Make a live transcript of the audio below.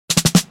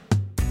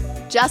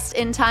Just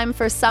in time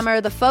for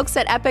summer, the folks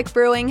at Epic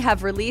Brewing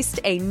have released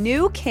a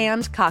new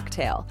canned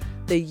cocktail,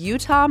 the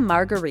Utah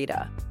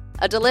Margarita.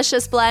 A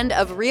delicious blend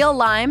of real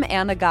lime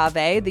and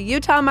agave, the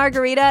Utah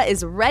Margarita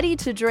is ready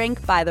to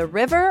drink by the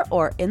river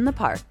or in the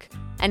park.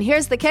 And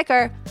here's the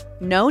kicker,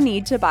 no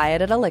need to buy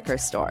it at a liquor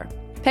store.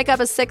 Pick up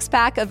a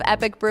 6-pack of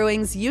Epic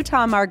Brewing's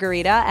Utah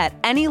Margarita at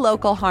any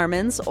local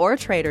Harmon's or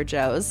Trader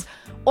Joe's,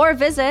 or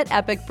visit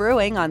Epic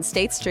Brewing on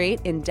State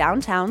Street in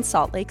downtown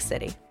Salt Lake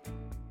City.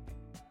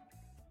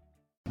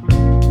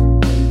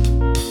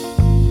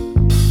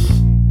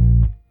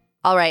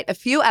 All right, a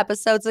few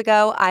episodes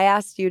ago, I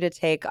asked you to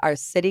take our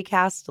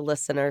CityCast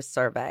listener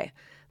survey.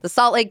 The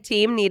Salt Lake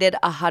team needed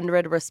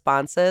 100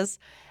 responses,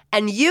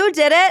 and you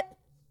did it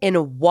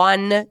in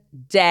one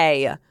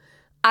day.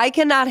 I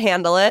cannot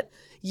handle it.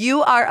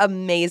 You are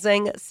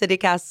amazing,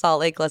 CityCast Salt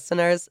Lake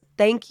listeners.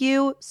 Thank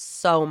you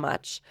so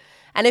much.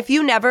 And if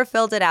you never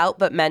filled it out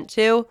but meant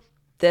to,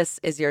 this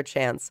is your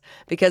chance,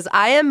 because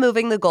I am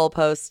moving the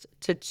goalpost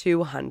to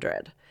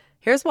 200.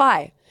 Here's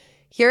why.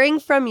 Hearing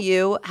from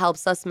you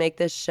helps us make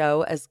this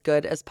show as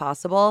good as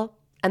possible,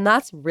 and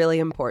that's really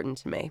important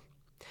to me.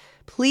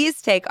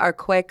 Please take our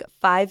quick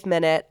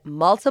 5-minute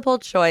multiple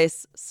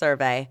choice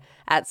survey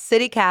at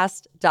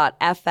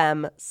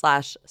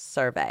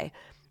citycast.fm/survey.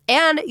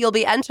 And you'll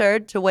be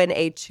entered to win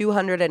a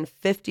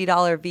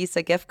 $250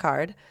 Visa gift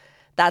card.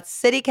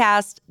 That's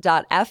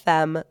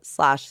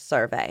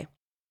citycast.fm/survey.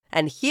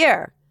 And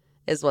here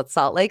is what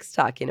Salt Lake's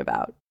talking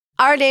about.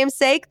 Our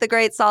namesake, the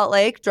Great Salt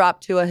Lake,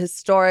 dropped to a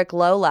historic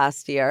low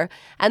last year.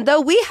 And though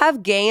we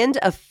have gained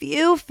a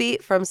few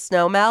feet from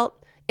snowmelt,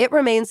 it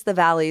remains the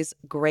valley's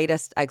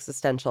greatest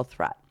existential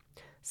threat.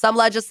 Some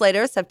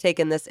legislators have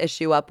taken this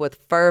issue up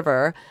with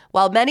fervor,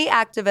 while many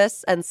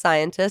activists and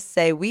scientists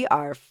say we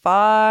are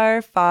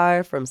far,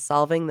 far from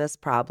solving this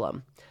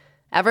problem.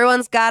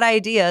 Everyone's got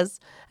ideas,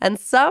 and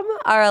some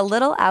are a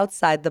little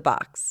outside the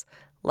box.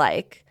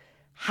 Like,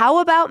 how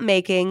about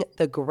making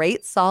the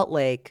Great Salt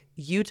Lake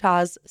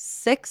Utah's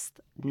 6th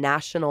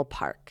national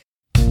park?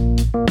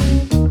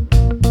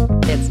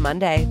 It's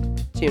Monday,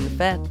 June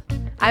 5th.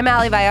 I'm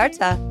Ali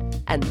Vallarta,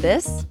 and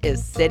this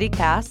is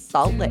CityCast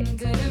Salt Lake.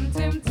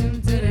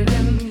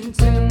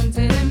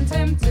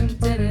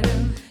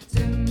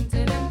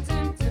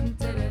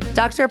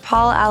 Dr.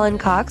 Paul Allen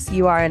Cox,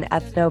 you are an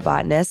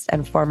ethnobotanist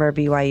and former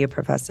BYU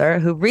professor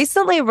who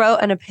recently wrote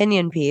an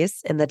opinion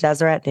piece in the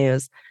Deseret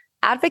News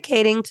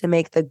advocating to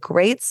make the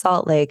Great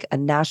Salt Lake a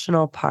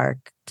national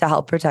park to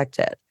help protect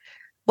it.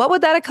 What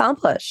would that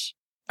accomplish?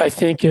 I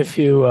think if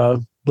you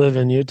live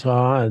in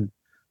Utah, and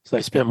so I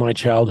spent my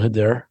childhood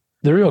there,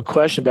 the real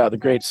question about the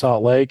Great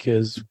Salt Lake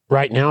is,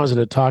 right now, is it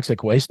a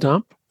toxic waste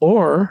dump,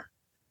 or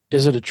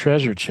is it a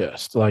treasure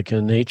chest, like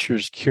a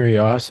nature's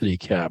curiosity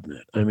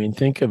cabinet? I mean,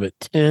 think of it,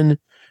 10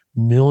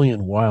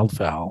 million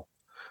wildfowl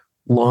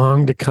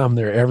long to come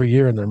there every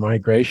year in their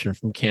migration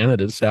from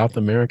Canada to South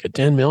America,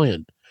 10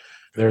 million.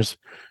 There's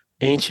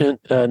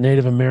ancient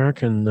Native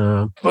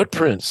American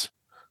footprints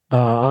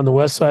on the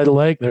west side of the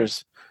lake.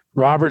 There's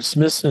Robert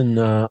Smithson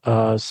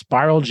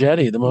spiral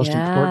jetty, the most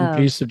important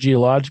piece of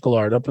geological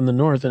art up in the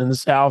north. And in the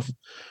south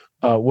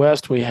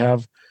west, we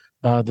have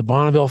the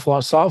Bonneville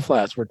Salt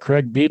Flats, where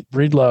Craig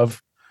Breedlove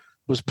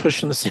was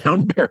pushing the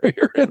sound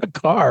barrier in a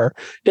car.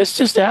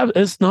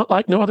 It's not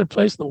like no other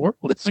place in the world.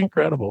 It's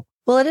incredible.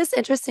 Well, it is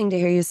interesting to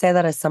hear you say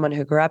that as someone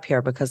who grew up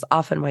here, because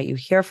often what you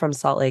hear from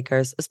Salt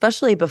Lakers,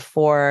 especially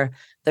before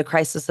the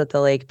crisis at the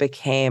lake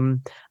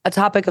became a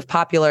topic of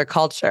popular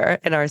culture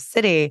in our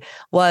city,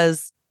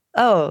 was,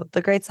 oh,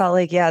 the Great Salt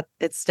Lake, yeah,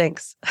 it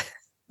stinks.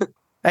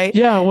 Right?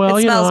 Yeah, well,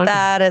 it smells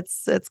bad.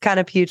 It's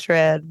kind of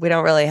putrid. We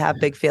don't really have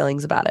big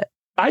feelings about it.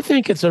 I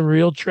think it's a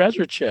real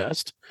treasure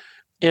chest.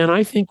 And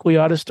I think we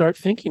ought to start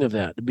thinking of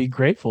that, to be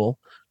grateful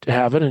to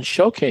have it and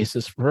showcase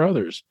this for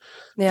others.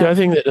 Yeah. The other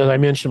thing that I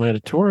mentioned in my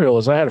editorial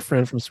is I had a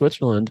friend from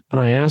Switzerland, and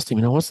I asked him,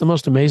 what's the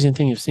most amazing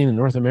thing you've seen in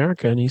North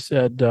America? And he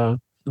said,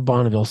 the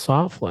Bonneville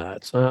Salt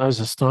Flats. I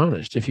was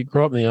astonished. If you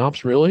grow up in the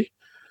Alps, really?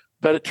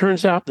 But it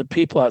turns out that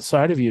people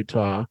outside of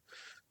Utah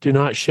do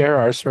not share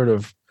our sort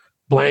of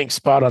blank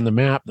spot on the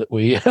map that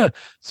we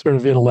sort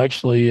of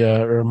intellectually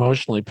or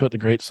emotionally put the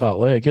Great Salt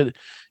Lake.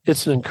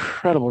 It's an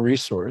incredible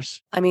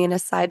resource. I mean,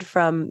 aside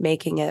from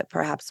making it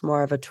perhaps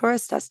more of a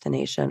tourist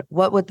destination,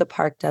 what would the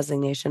park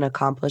designation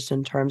accomplish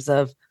in terms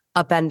of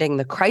upending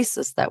the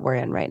crisis that we're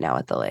in right now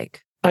at the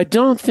lake? I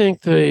don't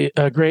think the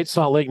Great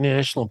Salt Lake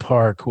National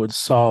Park would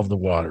solve the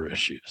water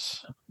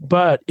issues,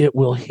 but it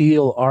will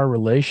heal our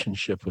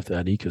relationship with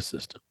that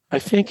ecosystem. I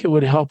think it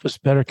would help us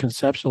better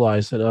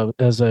conceptualize it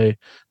as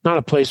not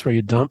a place where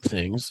you dump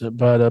things,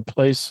 but a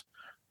place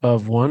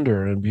of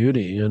wonder and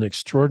beauty and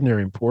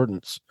extraordinary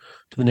importance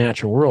to the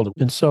natural world.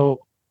 And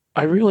so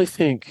I really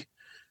think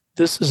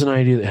this is an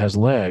idea that has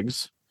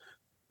legs.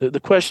 The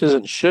question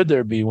isn't should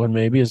there be one,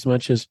 maybe, as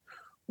much as,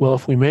 well,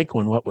 if we make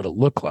one, what would it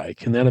look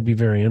like? And that'd be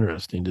very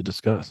interesting to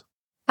discuss.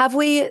 Have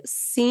we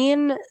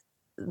seen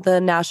the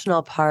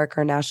national park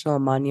or national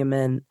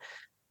monument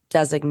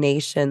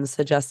designation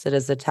suggested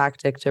as a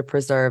tactic to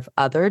preserve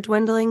other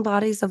dwindling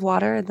bodies of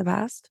water in the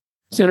past?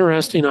 It's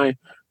interesting. I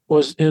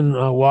was in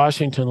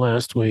Washington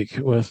last week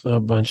with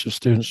a bunch of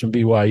students from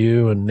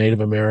BYU and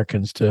Native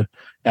Americans to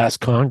ask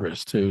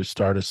Congress to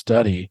start a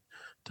study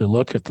to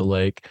look at the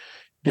lake.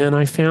 And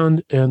I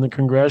found in the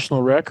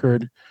congressional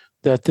record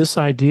that this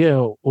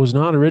idea was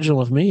not original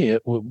with me.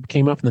 It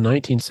came up in the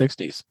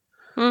 1960s.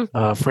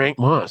 Frank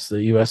Moss,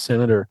 the U.S.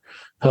 Senator,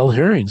 held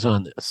hearings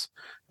on this,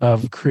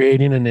 of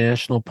creating a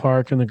national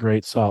park in the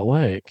Great Salt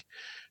Lake.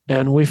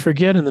 And we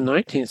forget in the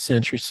 19th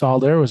century,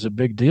 salt air was a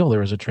big deal.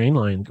 There was a train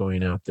line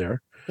going out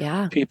there.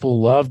 Yeah.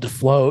 People loved to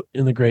float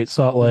in the Great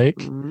Salt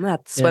Lake.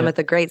 Swim at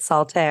the Great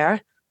Salt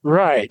Air.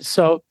 Right.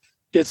 So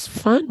it's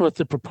fun with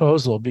the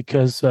proposal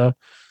because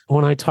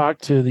when I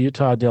talked to the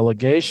Utah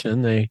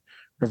delegation, they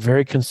are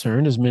very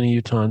concerned, as many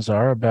Utahns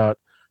are, about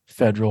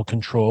federal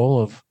control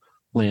of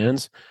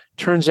lands.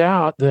 Turns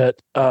out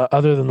that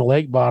other than the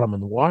lake bottom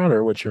and the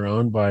water, which are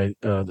owned by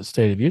the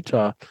state of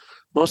Utah,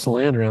 most of the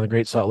land around the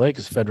Great Salt Lake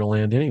is federal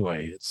land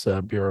anyway. It's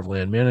Bureau of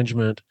Land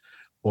Management,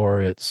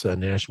 or it's a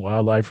National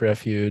Wildlife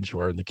Refuge,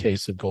 or in the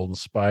case of Golden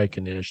Spike,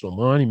 a national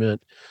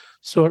monument.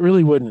 So it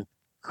really wouldn't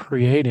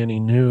create any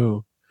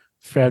new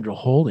federal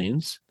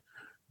holdings.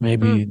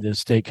 Maybe the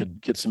state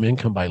could get some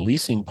income by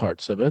leasing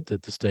parts of it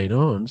that the state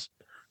owns.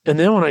 And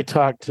then when I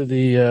talked to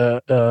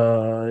the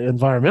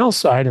environmental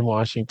side in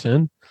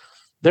Washington,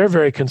 they're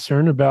very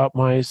concerned about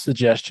my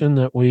suggestion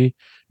that we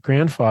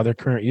grandfather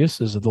current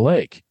uses of the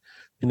lake.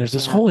 And there's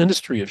this whole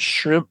industry of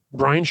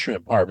brine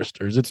shrimp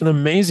harvesters. It's an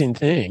amazing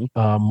thing.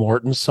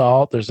 Morton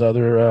salt, there's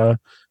other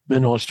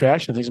mineral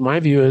extraction things. My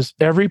view is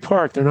every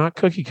park, they're not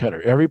cookie cutter.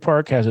 Every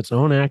park has its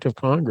own act of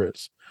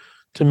Congress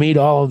to meet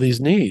all of these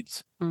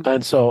needs.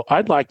 And so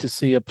I'd like to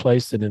see a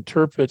place that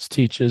interprets,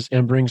 teaches,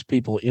 and brings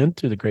people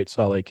into the Great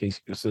Salt Lake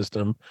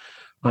ecosystem.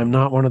 I'm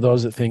not one of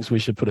those that thinks we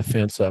should put a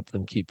fence up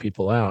and keep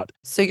people out.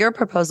 So your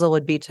proposal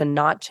would be to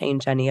not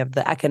change any of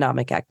the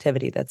economic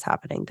activity that's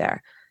happening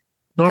there.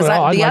 Not at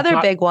all. The other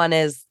big one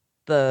is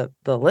the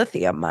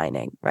lithium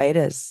mining, right?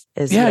 Is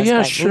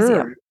yeah,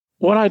 sure.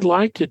 What I'd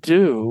like to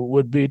do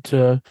would be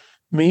to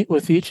meet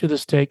with each of the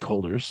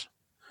stakeholders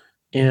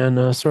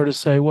and sort of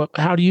say, well,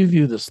 how do you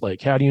view this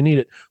lake? How do you need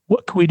it?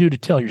 What can we do to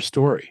tell your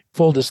story?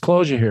 Full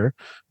disclosure here,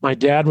 my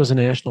dad was a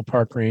national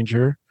park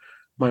ranger.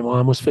 My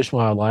mom was Fish and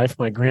Wildlife.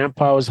 My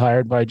grandpa was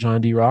hired by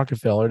John D.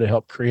 Rockefeller to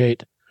help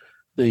create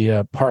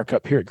the park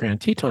up here at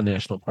Grand Teton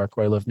National Park,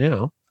 where I live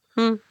now.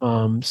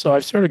 So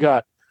I've sort of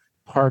got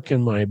park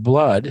in my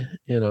blood,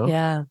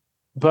 Yeah.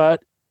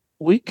 But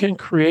we can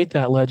create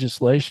that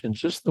legislation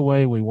just the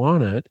way we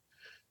want it,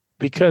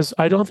 because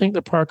I don't think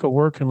the park will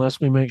work unless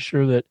we make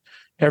sure that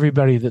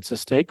everybody that's a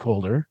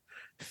stakeholder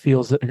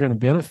feels that they're going to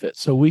benefit.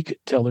 So we could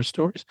tell their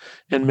stories.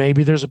 And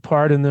maybe there's a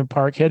part in the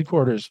park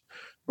headquarters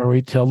where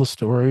we tell the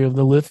story of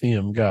the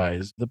lithium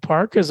guys. The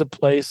park is a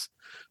place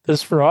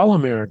that's for all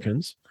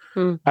Americans.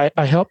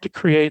 I helped to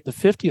create the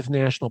 50th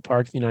national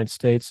park in the United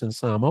States in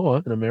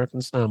Samoa, in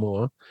American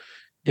Samoa.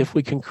 If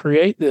we can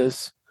create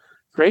this,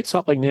 Great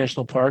Salt Lake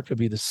National Park would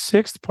be the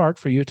 6th park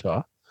for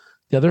Utah.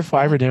 The other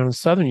 5 are down in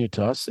southern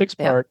Utah, 6th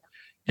park,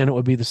 and it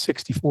would be the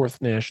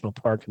 64th national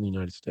park in the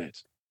United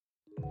States.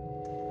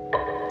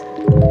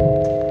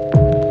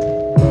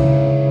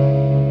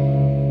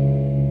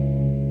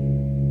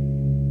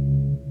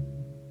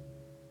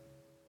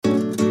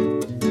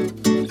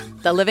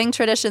 The Living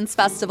Traditions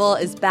Festival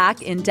is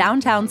back in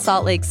downtown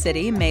Salt Lake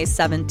City, May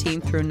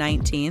 17th through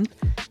 19th,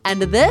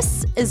 and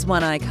this is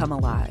when I come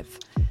alive.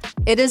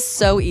 It is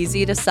so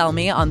easy to sell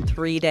me on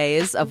 3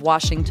 days of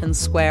Washington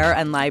Square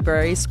and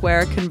Library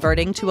Square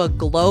converting to a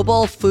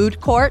global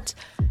food court,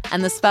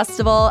 and this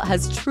festival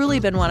has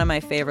truly been one of my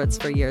favorites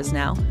for years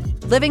now.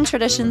 Living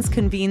Traditions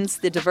convenes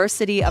the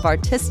diversity of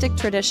artistic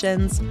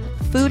traditions,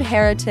 food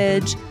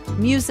heritage,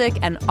 music,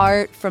 and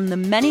art from the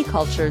many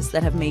cultures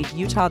that have made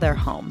Utah their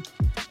home.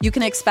 You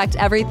can expect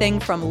everything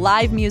from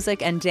live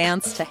music and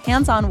dance to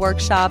hands-on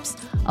workshops,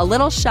 a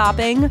little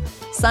shopping,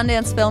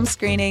 Sundance film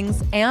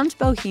screenings, and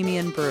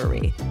Bohemian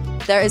Brewery.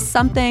 There is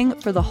something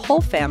for the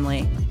whole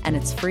family, and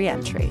it's free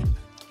entry.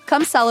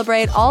 Come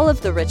celebrate all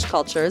of the rich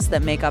cultures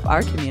that make up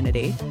our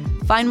community.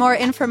 Find more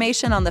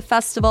information on the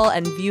festival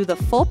and view the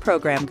full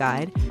program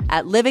guide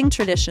at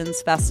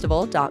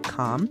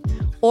livingtraditionsfestival.com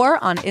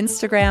or on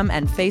Instagram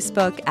and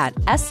Facebook at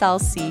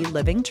SLC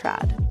Living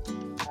Trad.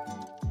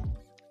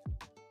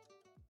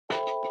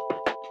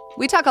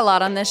 We talk a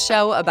lot on this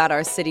show about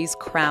our city's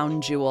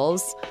crown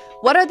jewels.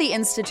 What are the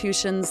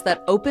institutions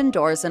that open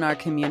doors in our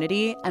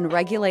community and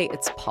regulate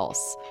its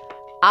pulse?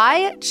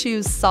 I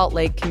choose Salt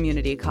Lake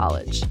Community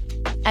College,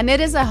 and it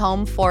is a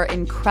home for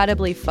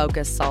incredibly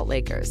focused Salt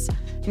Lakers.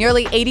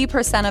 Nearly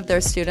 80% of their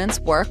students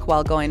work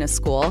while going to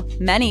school,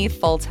 many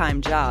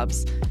full-time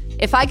jobs.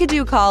 If I could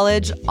do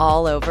college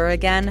all over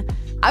again,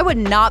 I would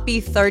not be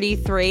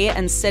 33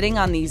 and sitting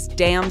on these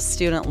damn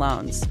student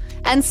loans.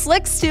 And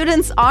slick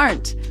students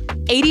aren't.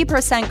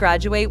 80%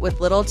 graduate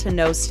with little to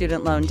no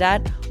student loan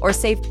debt or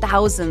save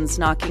thousands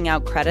knocking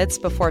out credits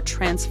before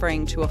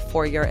transferring to a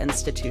four-year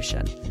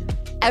institution.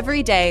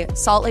 Every day,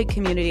 Salt Lake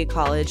Community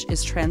College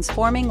is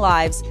transforming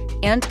lives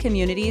and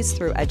communities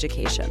through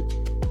education.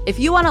 If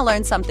you want to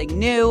learn something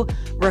new,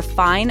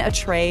 refine a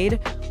trade,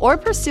 or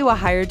pursue a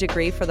higher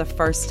degree for the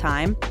first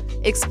time,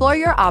 explore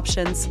your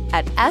options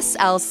at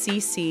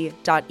slcc.edu.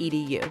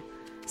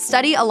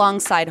 Study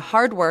alongside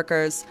hard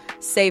workers,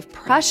 save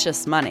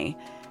precious money,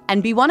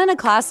 and be one in a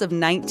class of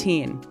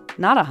 19,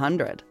 not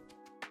 100.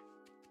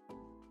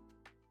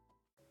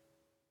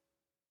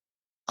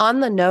 On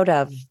the note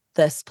of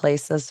this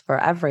place is for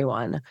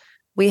everyone,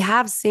 we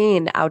have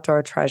seen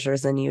outdoor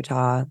treasures in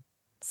Utah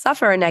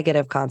suffer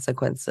negative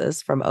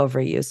consequences from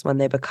overuse when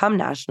they become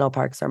national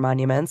parks or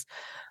monuments.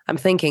 I'm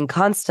thinking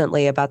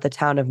constantly about the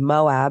town of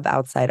Moab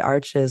outside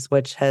Arches,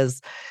 which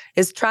is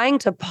trying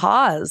to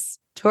pause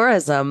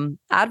tourism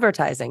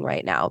advertising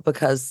right now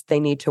because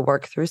they need to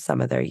work through some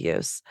of their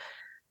use.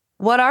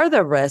 What are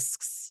the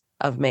risks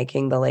of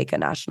making the lake a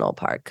national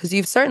park? Because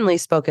you've certainly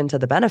spoken to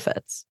the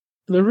benefits.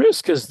 The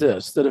risk is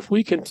this, that if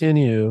we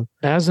continue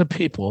as a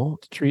people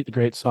to treat the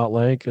Great Salt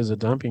Lake as a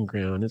dumping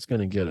ground, it's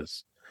going to get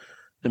us.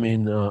 I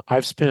mean,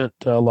 I've spent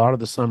a lot of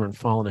the summer and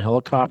fall in a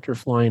helicopter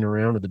flying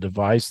around with a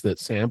device that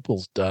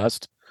samples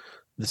dust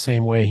the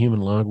same way a human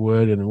lung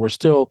would. And we're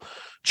still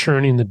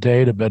churning the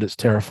data, but it's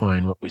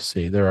terrifying what we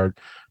see. There are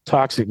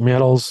toxic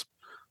metals.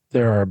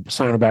 There are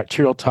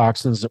cyanobacterial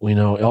toxins that we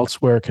know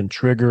elsewhere can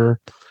trigger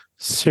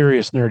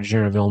serious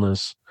neurodegenerative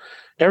illness.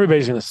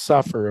 Everybody's going to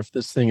suffer if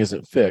this thing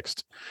isn't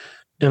fixed.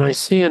 And I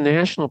see a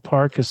national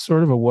park as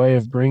sort of a way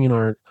of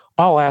bringing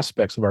all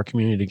aspects of our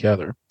community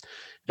together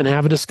and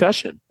have a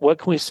discussion. What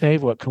can we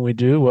save? What can we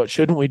do? What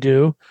shouldn't we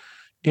do?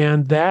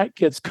 And that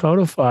gets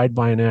codified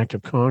by an act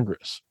of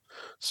Congress.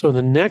 So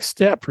the next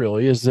step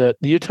really is that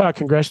the Utah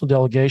congressional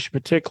delegation,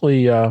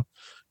 particularly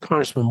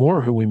Congressman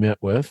Moore, who we met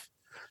with,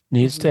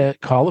 needs to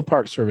call the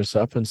Park Service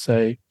up and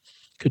say,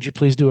 could you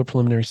please do a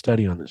preliminary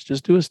study on this?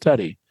 Just do a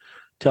study.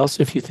 Tell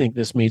us if you think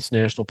this meets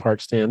national park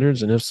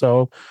standards, and if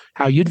so,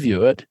 how you'd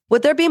view it.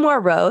 Would there be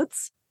more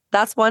roads?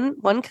 That's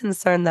one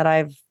concern that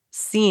I've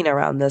seen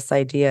around this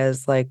idea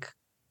is like,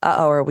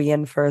 are we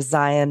in for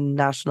Zion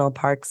National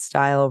Park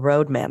style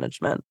road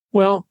management?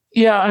 Well,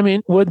 yeah, I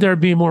mean, would there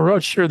be more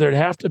roads? Sure, there'd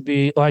have to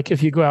be. Like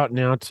if you go out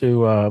now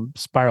to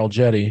Spiral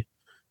Jetty,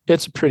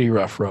 it's a pretty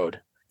rough road.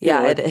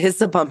 Yeah, it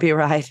is a bumpy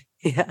ride.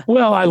 Yeah.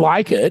 Well, I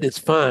like it. It's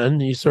fun.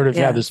 You sort of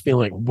have this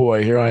feeling like,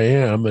 boy, here I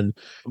am.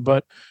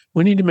 But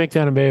we need to make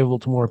that available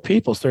to more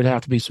people. So there'd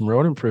have to be some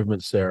road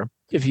improvements there.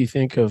 If you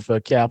think of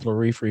Capitol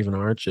Reef or even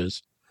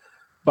Arches,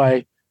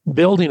 by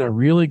building a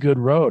really good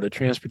road, a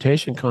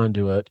transportation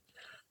conduit,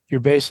 you're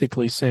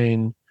basically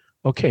saying,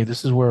 okay,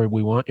 this is where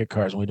we want your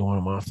cars and we don't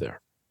want them off there.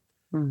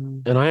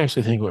 Mm-hmm. And I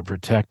actually think it would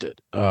protect it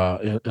in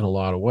a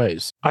lot of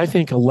ways. I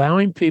think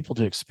allowing people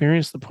to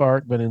experience the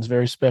park, but in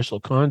very special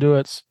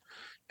conduits,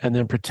 and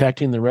then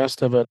protecting the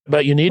rest of it.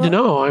 But you need to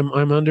know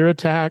I'm under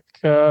attack.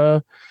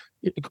 I'd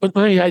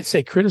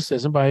say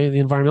criticism by the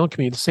environmental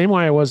community, the same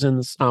way I was in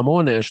the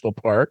Samoa National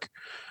Park.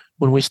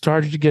 When we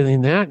started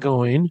getting that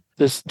going,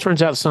 this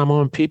turns out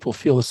Samoan people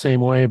feel the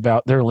same way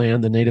about their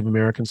land. The Native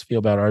Americans feel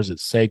about ours.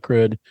 It's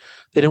sacred.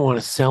 They didn't want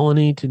to sell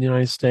any to the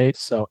United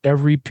States. So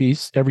every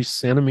piece, every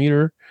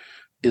centimeter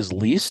is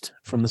leased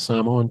from the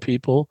Samoan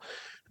people.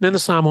 And then the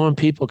Samoan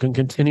people can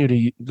continue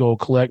to go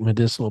collect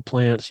medicinal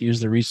plants, use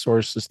the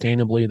resource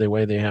sustainably the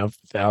way they have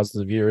for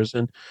thousands of years.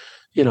 And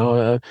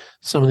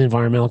some of the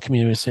environmental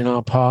community is saying,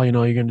 oh, Paul, you're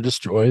going to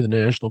destroy the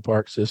national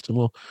park system.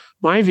 Well,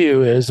 my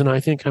view is, and I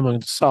think I'm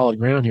on solid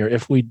ground here,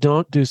 if we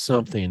don't do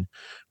something,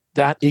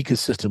 that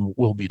ecosystem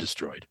will be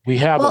destroyed. We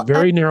have a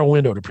very narrow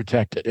window to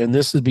protect it, and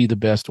this would be the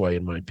best way,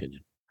 in my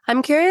opinion.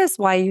 I'm curious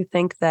why you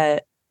think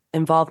that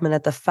involvement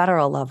at the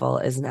federal level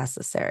is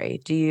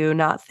necessary. Do you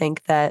not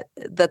think that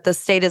the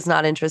state is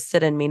not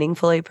interested in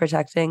meaningfully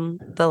protecting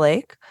the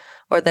lake,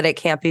 or that it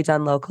can't be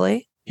done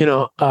locally?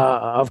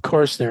 Of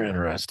course they're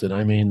interested.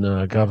 I mean,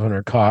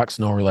 Governor Cox,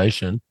 no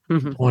relation,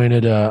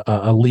 appointed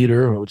a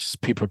leader, which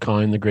people are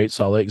calling the Great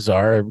Salt Lake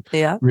Czar.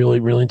 Yeah. Really,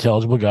 really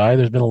intelligible guy.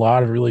 There's been a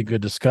lot of really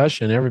good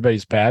discussion.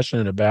 Everybody's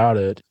passionate about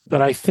it.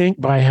 But I think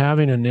by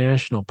having a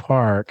national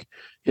park,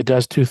 it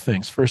does two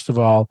things. First of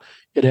all,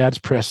 it adds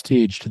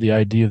prestige to the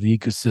idea of the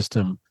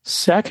ecosystem.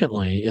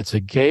 Secondly, it's a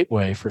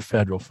gateway for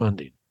federal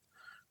funding.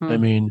 I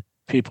mean,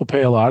 people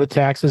pay a lot of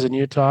taxes in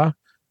Utah.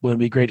 Wouldn't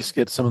it be great to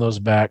get some of those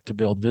back to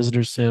build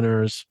visitor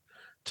centers,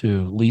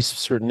 to lease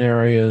certain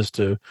areas,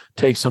 to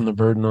take some of the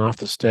burden off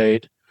the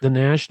state? The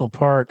national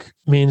park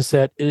means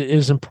that it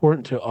is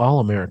important to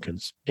all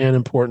Americans and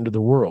important to the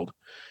world.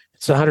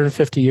 It's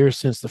 150 years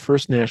since the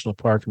first national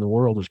park in the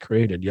world was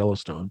created,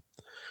 Yellowstone.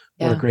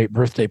 What a great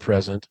birthday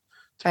present.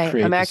 Right,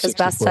 America's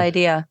best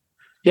idea.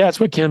 Yeah, that's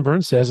what Ken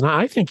Burns says. And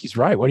I think he's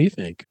right. What do you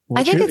think?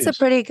 I think it's a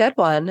pretty good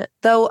one.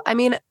 Though, I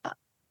mean,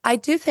 I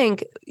do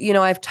think,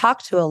 I've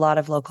talked to a lot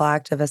of local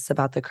activists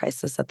about the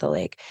crisis at the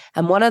lake.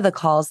 And one of the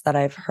calls that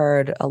I've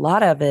heard a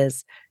lot of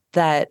is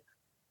that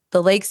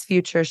the lake's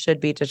future should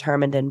be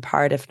determined in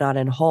part, if not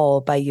in whole,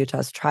 by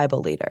Utah's tribal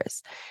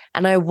leaders.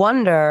 And I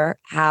wonder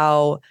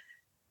how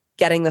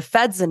getting the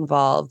feds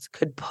involved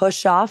could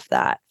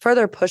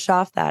further push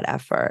off that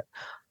effort.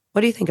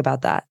 What do you think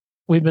about that?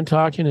 We've been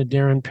talking to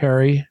Darren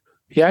Perry,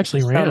 He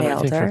actually ran, Shoshone I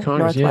think, for Elder,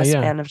 Congress. Northwest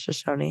Yeah. Band of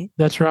Shoshone.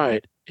 That's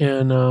right.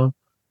 And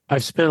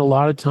I've spent a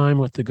lot of time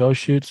with the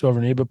Goshutes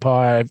over in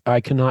Ibapaw.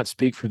 I cannot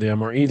speak for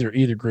them or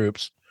either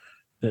groups.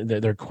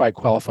 They're quite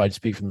qualified to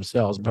speak for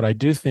themselves. But I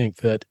do think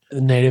that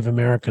the Native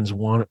Americans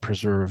want it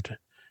preserved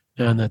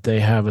and that they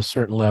have a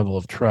certain level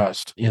of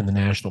trust in the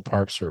National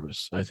Park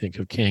Service. I think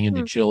of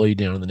Canyon-de-Chile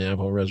down on the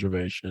Navajo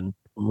Reservation,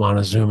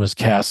 Montezuma's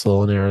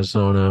Castle in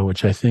Arizona,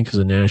 which I think is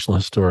a National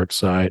Historic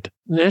Site.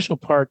 The National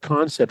Park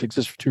concept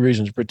exists for two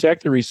reasons: to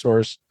protect the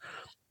resource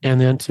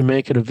and then to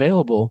make it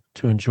available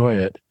to enjoy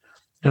it.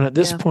 And at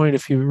this point,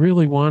 if you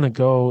really want to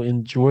go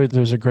enjoy,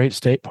 there's a great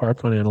state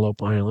park on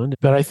Antelope Island.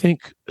 But I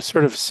think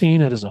sort of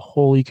seeing it as a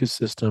whole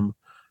ecosystem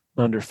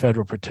under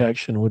federal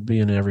protection would be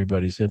in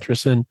everybody's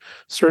interest. And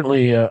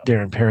certainly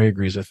Darren Perry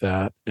agrees with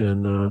that.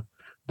 And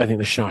I think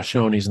the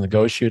Shoshones and the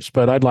Goshutes,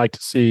 but I'd like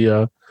to see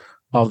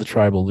all the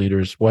tribal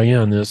leaders weigh in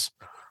on this.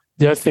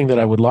 The other thing that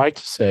I would like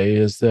to say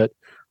is that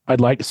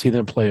I'd like to see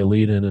them play a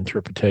lead in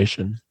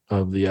interpretation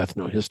of the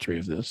ethno-history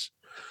of this.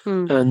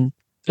 And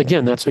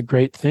again, that's a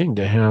great thing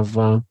to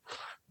have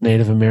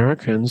Native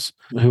Americans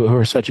who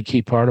are such a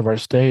key part of our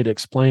state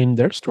explain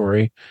their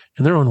story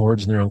in their own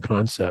words and their own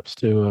concepts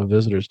to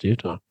visitors to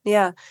Utah.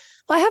 Yeah.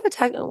 Well, I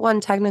have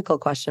one technical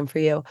question for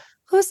you.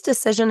 Whose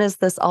decision is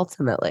this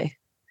ultimately?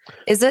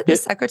 Is it the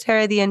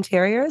Secretary of the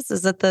Interior's?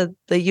 Is it the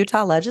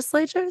Utah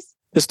legislatures?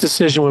 This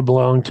decision would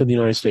belong to the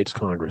United States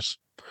Congress.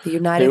 The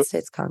United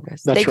States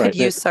Congress. That's they could right.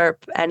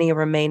 usurp any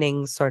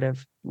remaining sort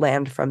of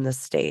land from the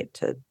state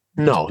to...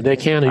 No, they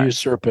can't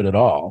usurp it at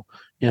all.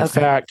 In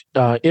fact,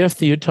 if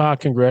the Utah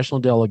congressional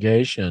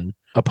delegation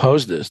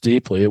opposed this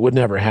deeply, it would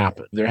never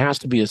happen. There has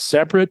to be a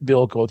separate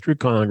bill go through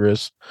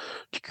Congress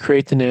to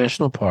create the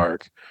national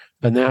park,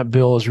 and that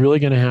bill is really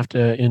going to have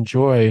to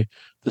enjoy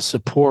the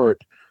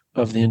support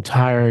of the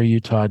entire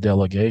Utah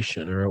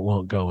delegation, or it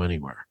won't go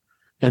anywhere.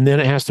 And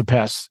then it has to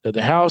pass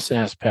the House, it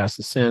has to pass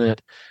the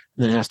Senate,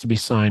 and then it has to be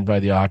signed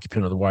by the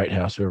occupant of the White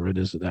House, whoever it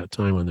is at that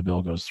time when the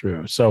bill goes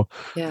through. So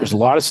there's a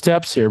lot of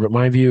steps here, but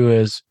my view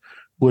is,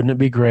 wouldn't it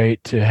be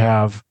great to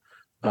have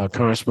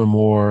Congressman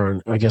Moore,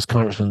 and I guess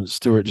Congressman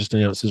Stewart just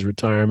announced his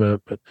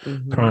retirement, but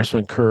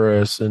Congressman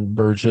Curris and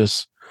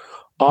Burgess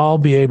all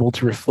be able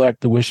to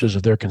reflect the wishes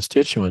of their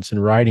constituents in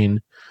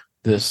writing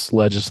this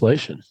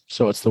legislation.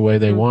 So it's the way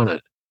they want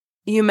it.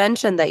 You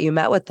mentioned that you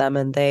met with them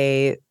and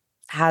they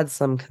had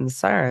some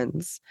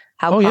concerns.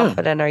 How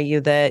confident are you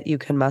that you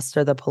can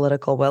muster the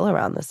political will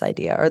around this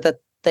idea, or that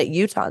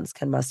Utahns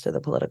can muster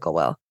the political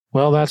will?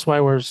 Well, that's why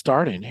we're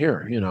starting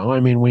here. I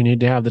mean, we need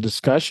to have the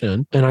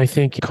discussion. And I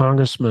think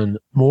Congressman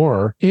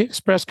Moore, he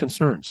expressed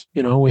concerns.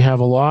 We have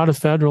a lot of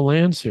federal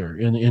lands here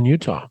in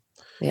Utah.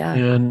 Yeah.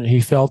 And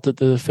he felt that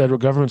the federal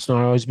government's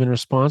not always been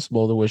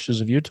responsible for the wishes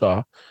of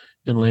Utah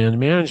in land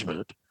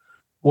management.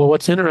 Well,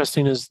 what's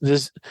interesting is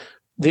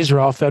these are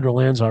all federal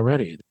lands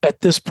already.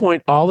 At this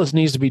point, all this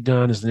needs to be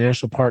done is the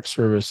National Park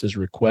Service is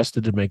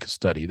requested to make a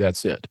study.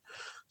 That's it.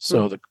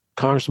 So the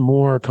Congressman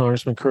Moore,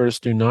 Congressman Curtis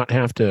do not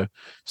have to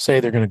say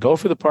they're going to go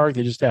for the park.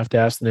 They just have to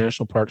ask the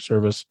National Park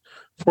Service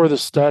for the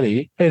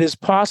study. It is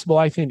possible,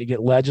 I think, to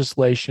get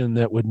legislation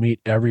that would meet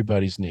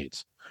everybody's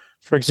needs.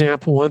 For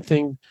example, one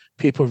thing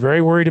people are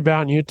very worried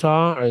about in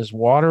Utah is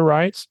water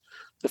rights.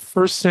 The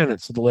first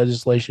sentence of the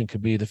legislation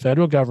could be: the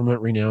federal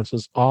government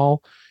renounces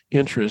all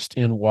interest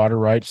in water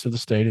rights of the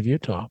state of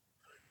Utah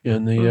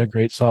in the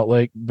Great Salt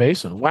Lake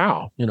Basin.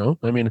 Wow.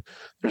 I mean,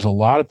 there's a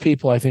lot of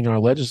people, I think, in our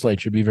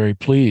legislature would be very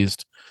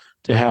pleased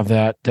to have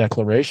that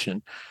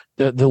declaration.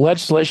 The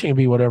legislation can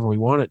be whatever we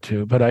want it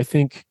to, but I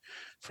think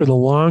for the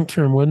long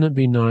term, wouldn't it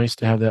be nice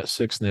to have that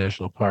sixth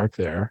national park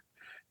there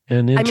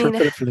and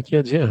interpret it for the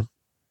kids? Yeah.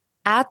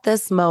 At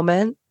this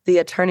moment, the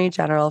Attorney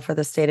General for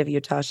the state of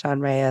Utah,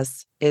 Sean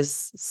Reyes,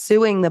 is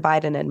suing the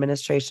Biden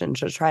administration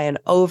to try and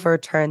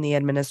overturn the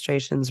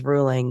administration's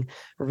ruling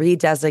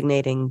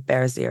redesignating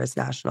Bears Ears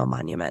National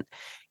Monument.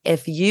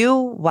 If you,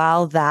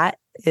 while that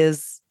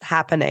is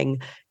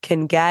happening,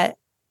 can get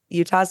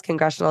Utah's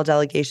congressional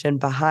delegation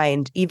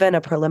behind even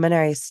a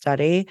preliminary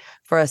study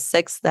for a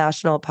sixth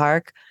national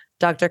park,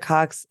 Dr.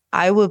 Cox,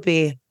 I would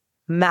be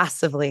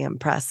massively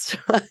impressed.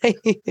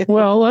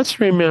 Well, let's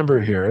remember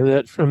here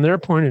that from their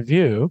point of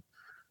view,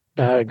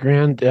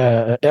 Grand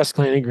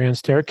Escalante, Grand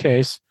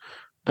Staircase,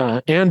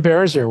 and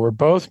Bears Ears were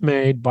both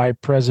made by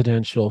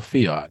presidential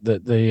fiat.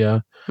 That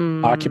the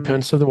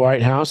occupants of the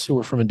White House who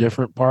were from a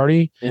different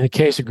party. In the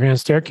case of Grand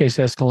Staircase,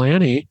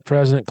 Escalante,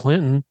 President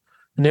Clinton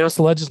announced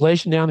the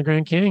legislation down the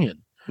Grand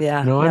Canyon.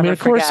 Yeah, of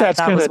course, that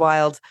was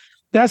wild.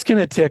 That's going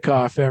to tick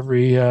off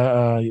every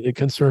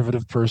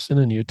conservative person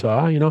in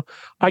Utah.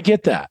 I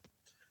get that.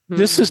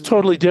 This is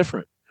totally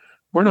different.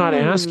 We're not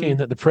asking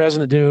that the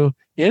president do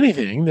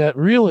anything. That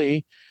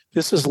really,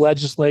 this is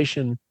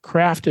legislation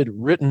crafted,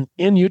 written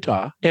in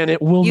Utah, and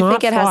it will not. You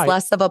think it has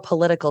less of a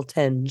political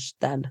tinge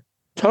then?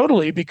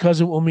 Totally,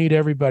 because it will meet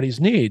everybody's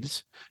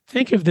needs.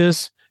 Think of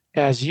this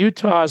as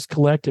Utah's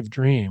collective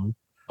dream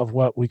of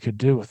what we could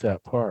do with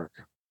that park.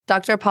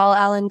 Dr. Paul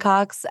Allen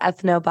Cox,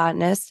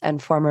 ethnobotanist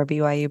and former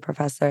BYU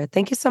professor,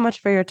 thank you so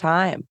much for your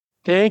time.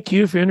 Thank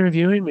you for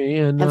interviewing me.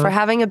 And for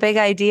having a big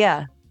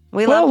idea.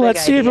 We well, love big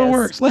let's see if it ideas.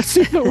 works. Let's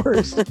see if it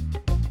works.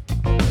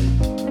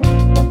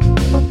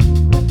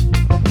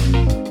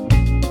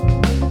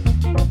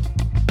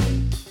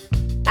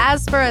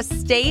 As for a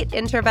state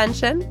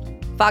intervention,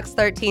 Fox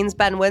 13's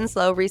Ben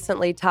Winslow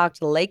recently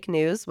talked Lake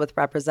News with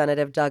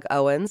Representative Doug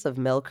Owens of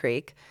Mill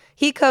Creek.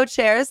 He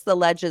co-chairs the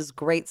Ledge's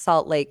Great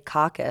Salt Lake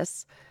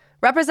Caucus.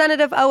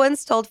 Representative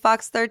Owens told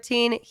Fox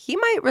 13 he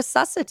might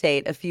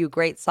resuscitate a few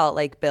Great Salt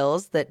Lake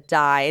bills that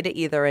died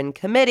either in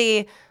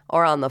committee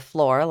or on the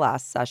floor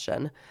last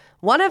session.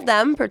 One of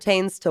them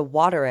pertains to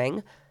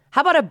watering.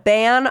 How about a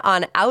ban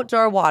on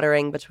outdoor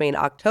watering between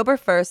October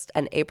 1st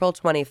and April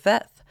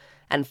 25th?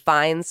 And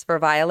fines for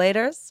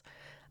violators?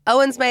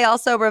 Owens may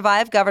also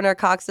revive Governor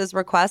Cox's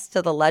request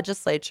to the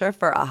legislature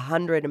for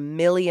 $100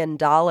 million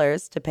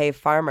to pay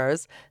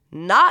farmers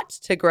not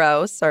to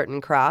grow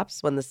certain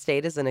crops when the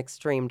state is in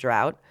extreme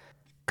drought.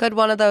 Could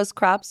one of those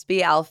crops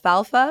be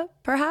alfalfa,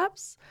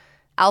 perhaps?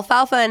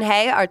 Alfalfa and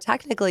hay are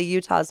technically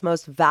Utah's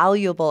most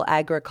valuable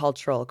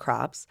agricultural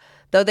crops,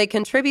 though they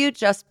contribute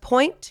just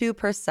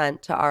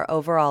 0.2% to our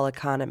overall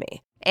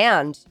economy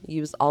and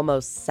use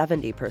almost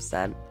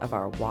 70% of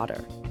our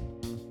water.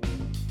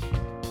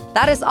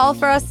 That is all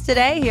for us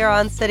today here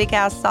on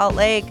CityCast Salt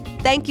Lake.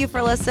 Thank you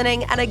for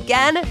listening. And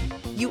again,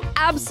 you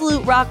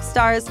absolute rock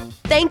stars,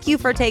 thank you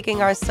for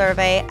taking our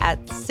survey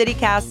at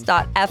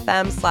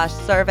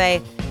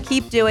citycast.fm/survey.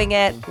 Keep doing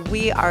it.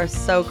 We are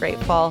so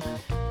grateful.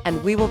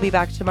 And we will be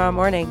back tomorrow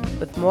morning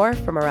with more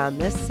from around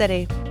this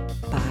city.